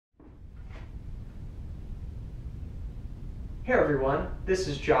Hey everyone, this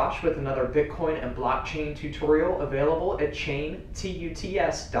is Josh with another Bitcoin and blockchain tutorial available at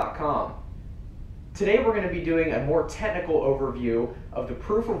chaintuts.com. Today we're going to be doing a more technical overview of the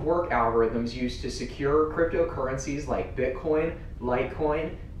proof of work algorithms used to secure cryptocurrencies like Bitcoin,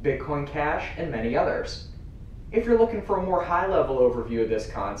 Litecoin, Bitcoin Cash, and many others. If you're looking for a more high-level overview of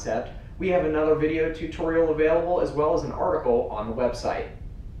this concept, we have another video tutorial available as well as an article on the website.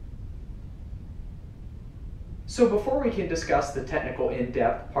 So before we can discuss the technical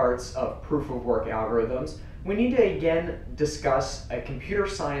in-depth parts of proof-of-work algorithms, we need to again discuss a computer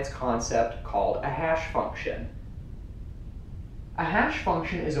science concept called a hash function. A hash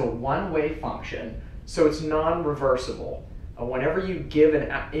function is a one-way function, so it's non-reversible. Whenever you give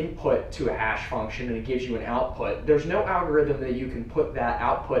an input to a hash function and it gives you an output, there's no algorithm that you can put that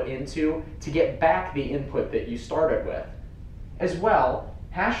output into to get back the input that you started with. As well,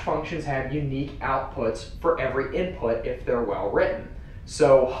 hash functions have unique outputs for every input if they're well written.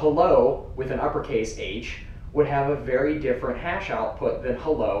 So hello with an uppercase h would have a very different hash output than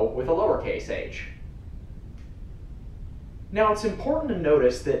hello with a lowercase h. Now it's important to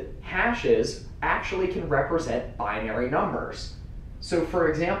notice that hashes actually can represent binary numbers. So for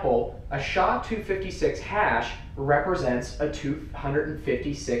example, a SHA-256 hash represents a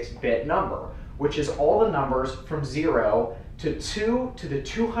 256-bit number, which is all the numbers from 0 to 2 to the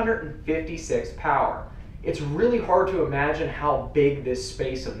 256th power. It's really hard to imagine how big this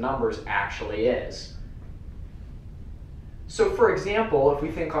space of numbers actually is. So for example, if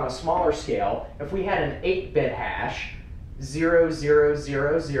we think on a smaller scale, if we had an 8-bit hash,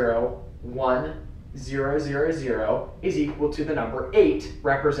 0001000 is equal to the number 8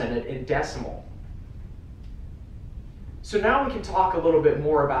 represented in decimal. So now we can talk a little bit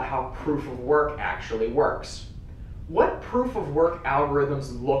more about how proof of work actually works. What proof of work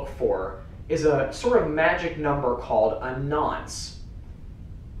algorithms look for is a sort of magic number called a nonce.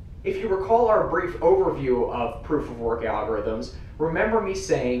 If you recall our brief overview of proof of work algorithms, remember me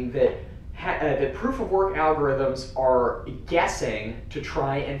saying that that proof of work algorithms are guessing to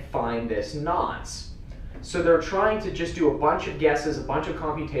try and find this nonce. So they're trying to just do a bunch of guesses, a bunch of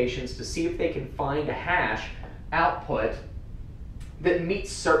computations to see if they can find a hash output that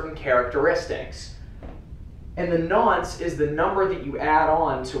meets certain characteristics. And the nonce is the number that you add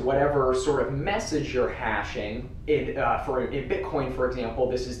on to whatever sort of message you're hashing. In Bitcoin, for example,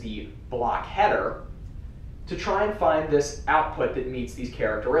 this is the block header, to try and find this output that meets these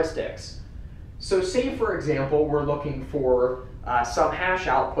characteristics. So say, for example, we're looking for some hash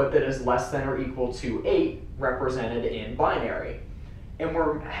output that is less than or equal to 8, represented in binary. And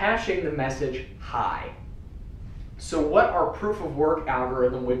we're hashing the message hi. So what our proof of work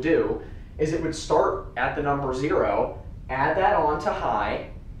algorithm would do is it would start at the number 0, add that on to hi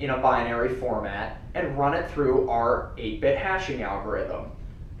in a binary format, and run it through our 8-bit hashing algorithm.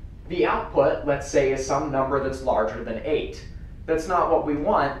 The output, let's say, is some number that's larger than 8. That's not what we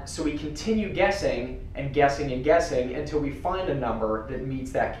want, so we continue guessing and guessing and guessing until we find a number that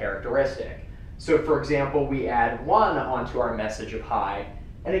meets that characteristic. So for example, we add 1 onto our message of hi,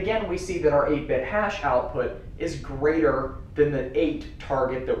 and again we see that our 8-bit hash output is greater than the 8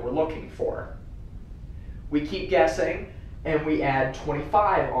 target that we're looking for. We keep guessing, and we add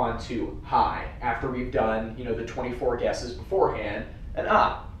 25 onto hi after we've done the 24 guesses beforehand, and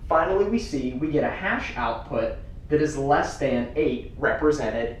finally we get a hash output that is less than 8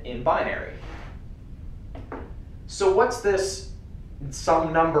 represented in binary. So what's this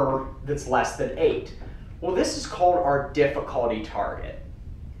some number that's less than 8? Well, this is called our difficulty target.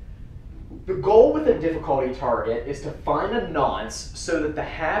 The goal with a difficulty target is to find a nonce so that the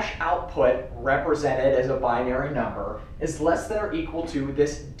hash output represented as a binary number is less than or equal to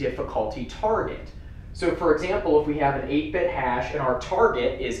this difficulty target. So for example, if we have an 8-bit hash and our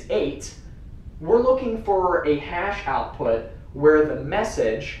target is 8, we're looking for a hash output where the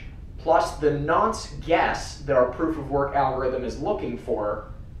message plus the nonce guess that our proof of work algorithm is looking for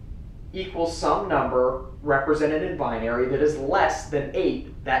equals some number represented in binary that is less than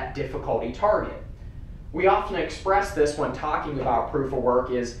 8, that difficulty target. We often express this when talking about proof of work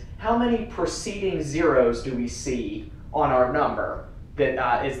is how many preceding zeros do we see on our number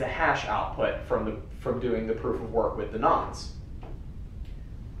that is the hash output from doing the proof of work with the nonce.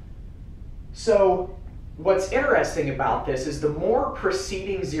 So what's interesting about this is the more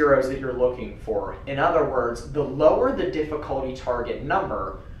preceding zeros that you're looking for, in other words, the lower the difficulty target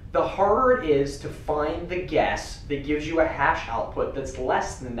number, the harder it is to find the guess that gives you a hash output that's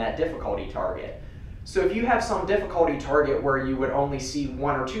less than that difficulty target. So if you have some difficulty target where you would only see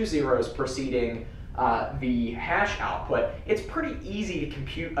 1 or 2 zeros preceding the hash output, it's pretty easy to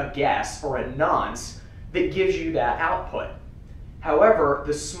compute a guess or a nonce that gives you that output. However,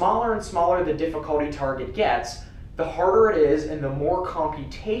 the smaller and smaller the difficulty target gets, the harder it is and the more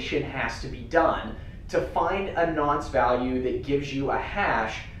computation has to be done to find a nonce value that gives you a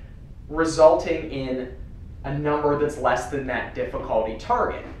hash, resulting in a number that's less than that difficulty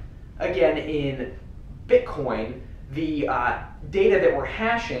target. Again, in Bitcoin, the data that we're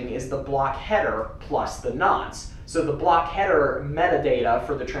hashing is the block header plus the nonce. So the block header metadata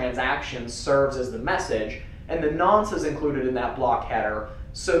for the transaction serves as the message, and the nonce is included in that block header,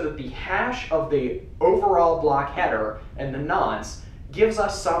 so that the hash of the overall block header and the nonce gives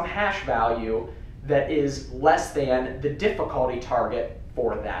us some hash value that is less than the difficulty target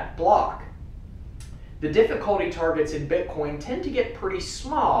for that block. The difficulty targets in Bitcoin tend to get pretty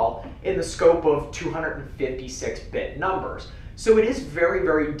small in the scope of 256-bit numbers. So it is very,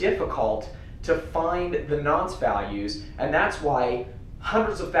 very difficult to find the nonce values, and that's why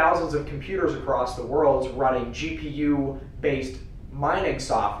hundreds of thousands of computers across the world running GPU-based mining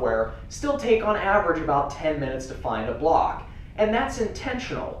software still take on average about 10 minutes to find a block. And that's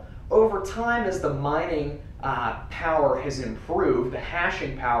intentional. Over time, as the mining power has improved, the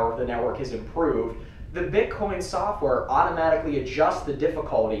hashing power of the network has improved, the Bitcoin software automatically adjusts the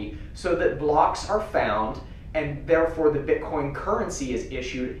difficulty so that blocks are found, and therefore the Bitcoin currency is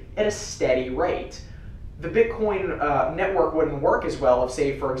issued at a steady rate. The Bitcoin network wouldn't work as well if,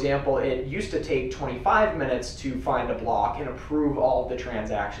 say, for example, it used to take 25 minutes to find a block and approve all of the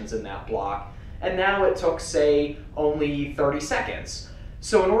transactions in that block, and now it took, say, only 30 seconds.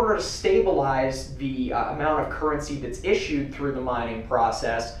 So in order to stabilize the amount of currency that's issued through the mining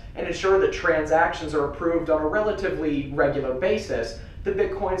process and ensure that transactions are approved on a relatively regular basis, the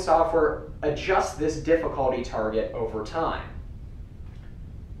Bitcoin software adjusts this difficulty target over time.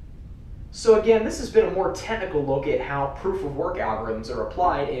 So again, this has been a more technical look at how proof-of-work algorithms are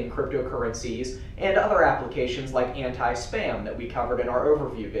applied in cryptocurrencies and other applications like anti-spam that we covered in our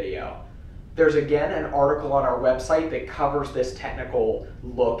overview video. There's again an article on our website that covers this technical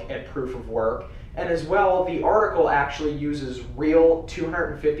look at proof-of-work, and as well, the article actually uses real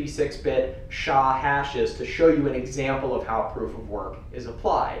 256-bit SHA hashes to show you an example of how proof-of-work is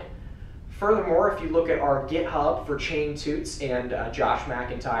applied. Furthermore, if you look at our GitHub for chaintuts and Josh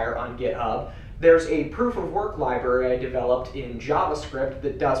McIntyre on GitHub, there's a proof-of-work library I developed in JavaScript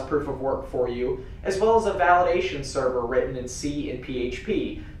that does proof-of-work for you, as well as a validation server written in C and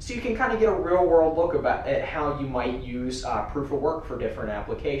PHP, so you can kind of get a real-world look at how you might use proof-of-work for different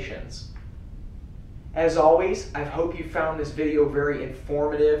applications. As always, I hope you found this video very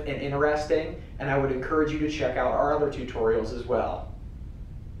informative and interesting, and I would encourage you to check out our other tutorials as well.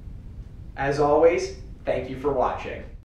 As always, thank you for watching.